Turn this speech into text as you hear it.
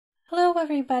Hello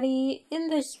everybody! In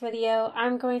this video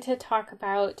I'm going to talk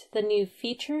about the new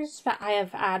features that I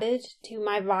have added to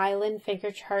my Violin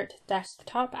Fingerchart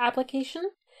desktop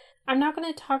application. I'm not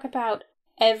going to talk about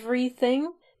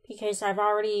everything because I've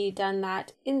already done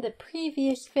that in the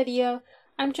previous video.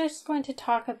 I'm just going to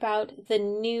talk about the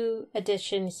new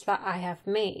additions that I have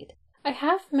made. I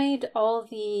have made all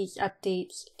these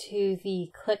updates to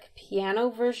the Click Piano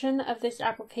version of this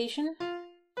application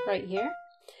right here.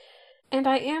 And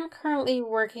I am currently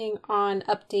working on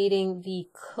updating the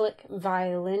Click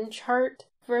Violin chart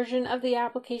version of the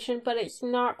application, but it's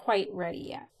not quite ready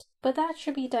yet. But that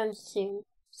should be done soon.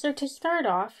 So to start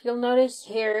off, you'll notice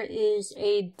here is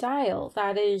a dial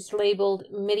that is labeled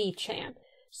MIDI chant.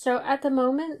 So at the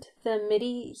moment, the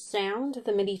MIDI sound,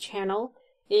 the MIDI channel,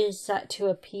 is set to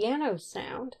a piano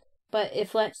sound. But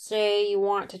if let's say you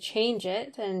want to change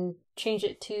it and change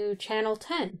it to channel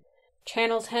 10,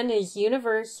 Channel 10 is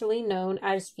universally known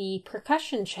as the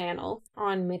percussion channel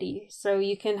on MIDI, so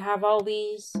you can have all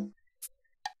these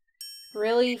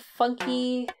really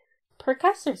funky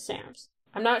percussive sounds.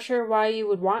 I'm not sure why you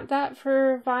would want that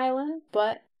for violin,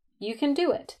 but you can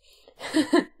do it.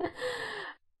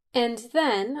 And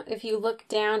then, if you look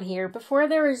down here, before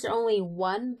there was only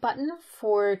one button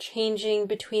for changing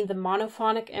between the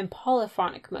monophonic and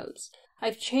polyphonic modes.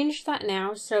 I've changed that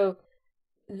now, so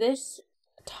this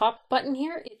top button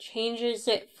here, it changes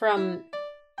it from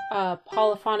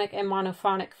polyphonic and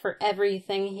monophonic for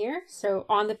everything here. So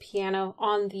on the piano,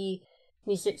 on the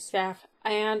music staff,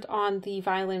 and on the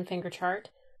violin fingerchart.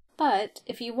 But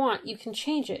if you want, you can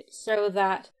change it so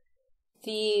that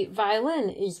the violin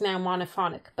is now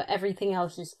monophonic, but everything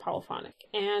else is polyphonic.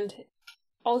 And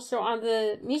also on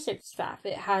the music staff,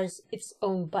 it has its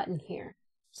own button here.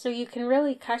 So you can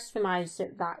really customize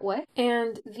it that way.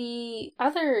 And the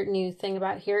other new thing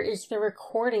about here is the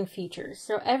recording features.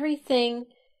 So everything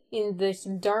in this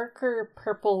darker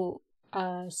purple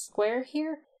square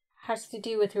here has to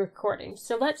do with recording.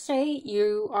 So let's say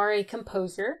you are a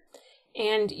composer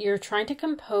and you're trying to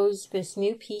compose this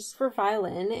new piece for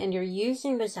violin and you're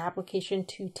using this application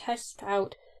to test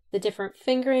out the different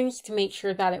fingerings to make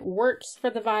sure that it works for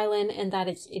the violin and that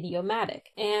it's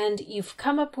idiomatic. And you've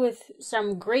come up with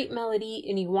some great melody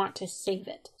and you want to save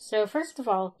it. So first of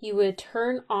all, you would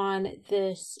turn on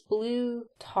this blue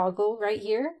toggle right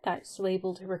here that's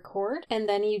labeled record, and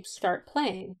then you'd start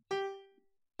playing.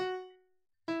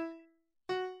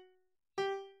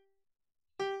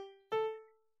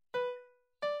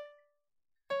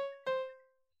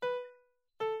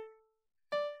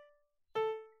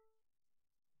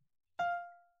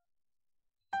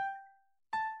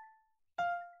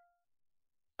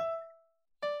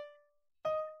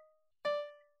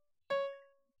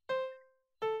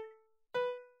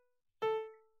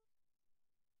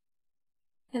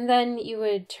 And then you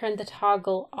would turn the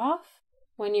toggle off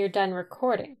when you're done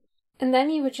recording. And then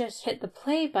you would just hit the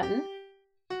play button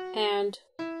and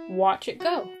watch it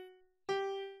go.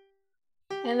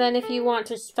 And then if you want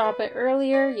to stop it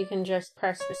earlier, you can just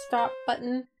press the stop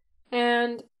button.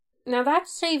 And now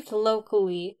that's saved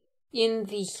locally in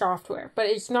the software, but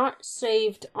it's not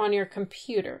saved on your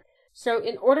computer. So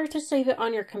in order to save it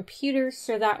on your computer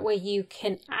so that way you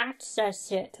can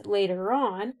access it later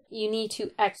on, you need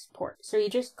to export. So you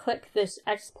just click this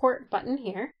export button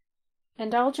here,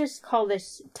 and I'll just call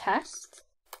this test.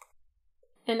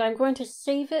 And I'm going to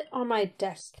save it on my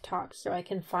desktop so I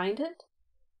can find it.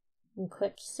 And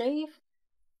click save.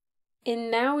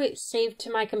 And now it's saved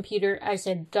to my computer as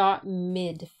a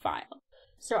 .mid file.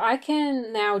 So I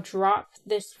can now drop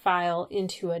this file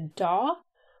into a DAW,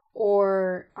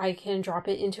 or I can drop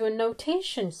it into a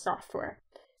notation software.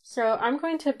 So I'm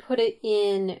going to put it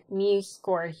in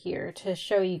MuseScore here to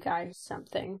show you guys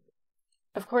something.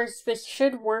 Of course, this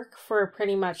should work for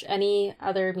pretty much any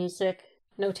other music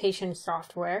notation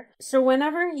software. So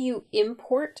whenever you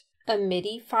import a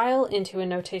MIDI file into a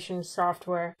notation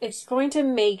software, it's going to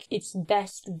make its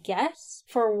best guess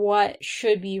for what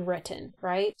should be written,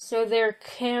 right? So there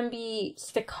can be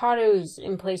staccatos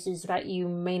in places that you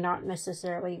may not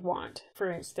necessarily want.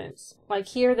 For instance, like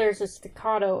here there's a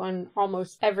staccato on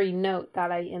almost every note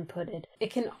that I inputted.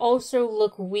 It can also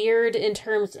look weird in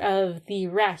terms of the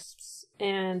rests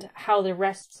and how the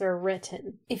rests are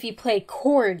written. If you play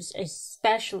chords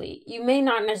especially, you may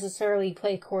not necessarily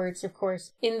play chords, of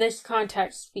course, in this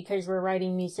context because we're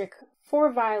writing music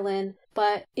for violin,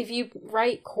 but if you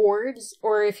write chords,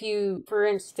 or if you, for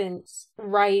instance,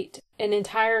 write an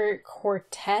entire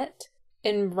quartet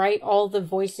and write all the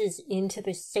voices into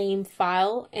the same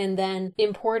file and then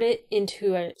import it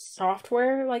into a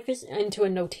software like this, into a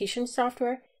notation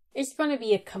software, it's going to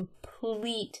be a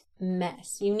complete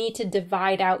mess. You need to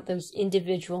divide out those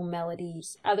individual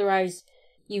melodies. Otherwise,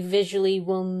 you visually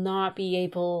will not be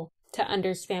able to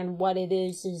understand what it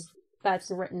is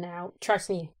that's written out. Trust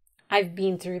me, I've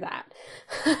been through that.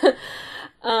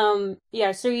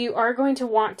 Yeah, so you are going to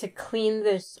want to clean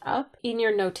this up in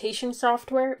your notation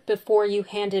software before you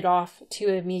hand it off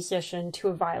to a musician, to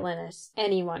a violinist,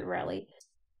 anyone really.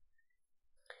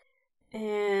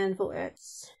 And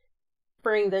let's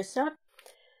bring this up.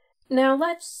 Now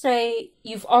let's say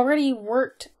you've already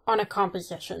worked on a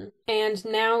composition and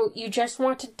now you just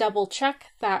want to double check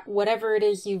that whatever it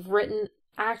is you've written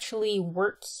actually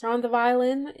works on the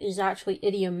violin, is actually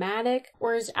idiomatic,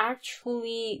 or is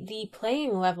actually the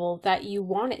playing level that you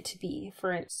want it to be,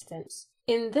 for instance.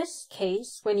 In this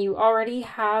case, when you already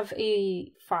have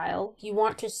a file, you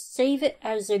want to save it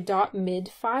as a .mid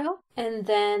file and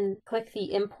then click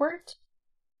the import.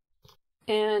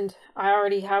 And I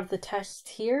already have the test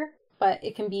here, but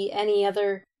it can be any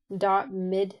other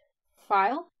 .mid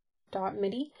file,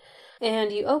 .midi.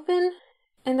 And you open,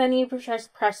 and then you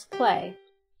just press play.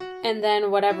 And then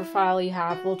whatever file you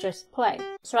have will just play.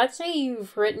 So let's say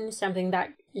you've written something that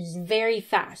is very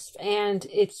fast, and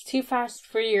it's too fast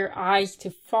for your eyes to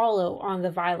follow on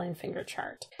the violin finger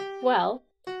chart. Well,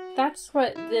 that's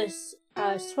what this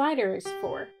slider is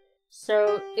for.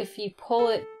 So if you pull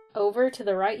it over to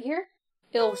the right here,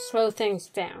 it'll slow things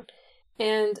down.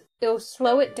 And it'll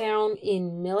slow it down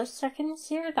in milliseconds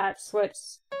here. That's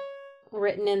what's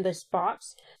written in this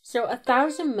box. So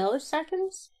 1,000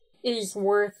 milliseconds is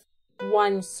worth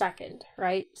 1 second,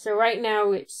 right? So right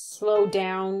now it's slowed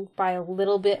down by a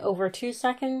little bit over 2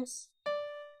 seconds.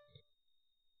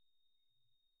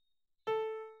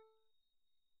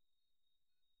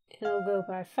 It'll go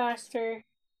by faster.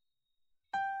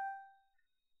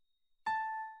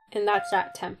 And that's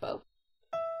at tempo.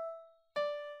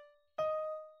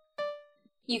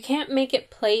 You can't make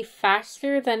it play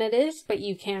faster than it is, but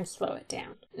you can slow it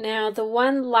down. Now, the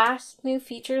one last new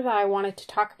feature that I wanted to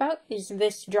talk about is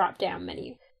this drop-down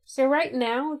menu. So right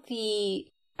now, the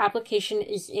application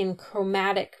is in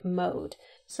chromatic mode.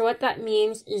 So what that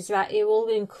means is that it will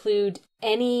include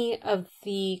any of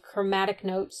the chromatic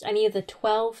notes, any of the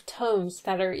 12 tones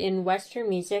that are in Western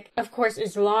music, of course,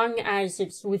 as long as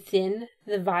it's within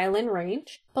the violin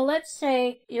range. But let's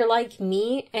say you're like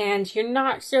me and you're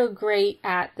not so great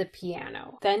at the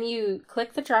piano. Then you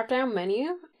click the drop-down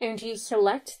menu and you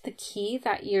select the key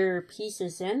that your piece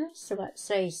is in. So let's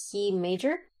say C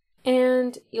major.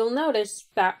 And you'll notice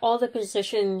that all the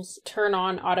positions turn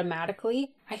on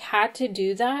automatically. I had to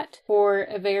do that for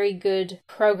a very good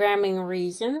programming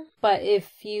reason, but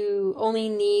if you only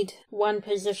need one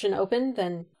position open,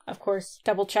 then of course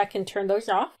double check and turn those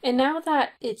off. And now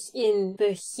that it's in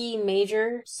the C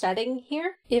major setting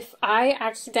here, if I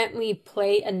accidentally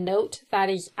play a note that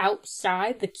is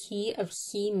outside the key of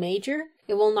C major,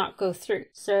 it will not go through.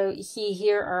 So you see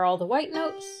here are all the white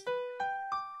notes.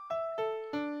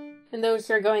 And those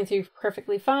are going through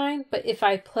perfectly fine, but if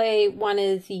I play one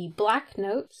of the black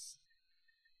notes,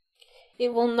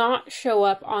 it will not show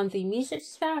up on the music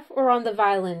staff or on the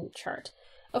violin chart.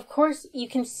 Of course, you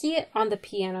can see it on the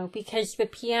piano because the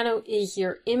piano is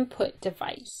your input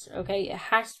device, okay? It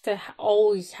has to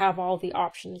always have all the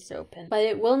options open, but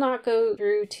it will not go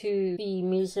through to the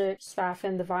music staff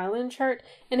and the violin chart,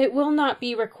 and it will not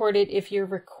be recorded if you're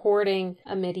recording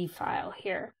a MIDI file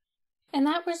here. And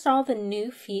that was all the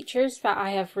new features that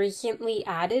I have recently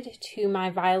added to my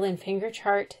Violin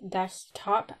Fingerchart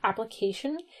desktop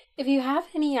application. If you have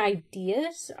any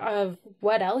ideas of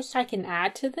what else I can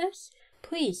add to this,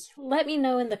 please let me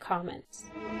know in the comments.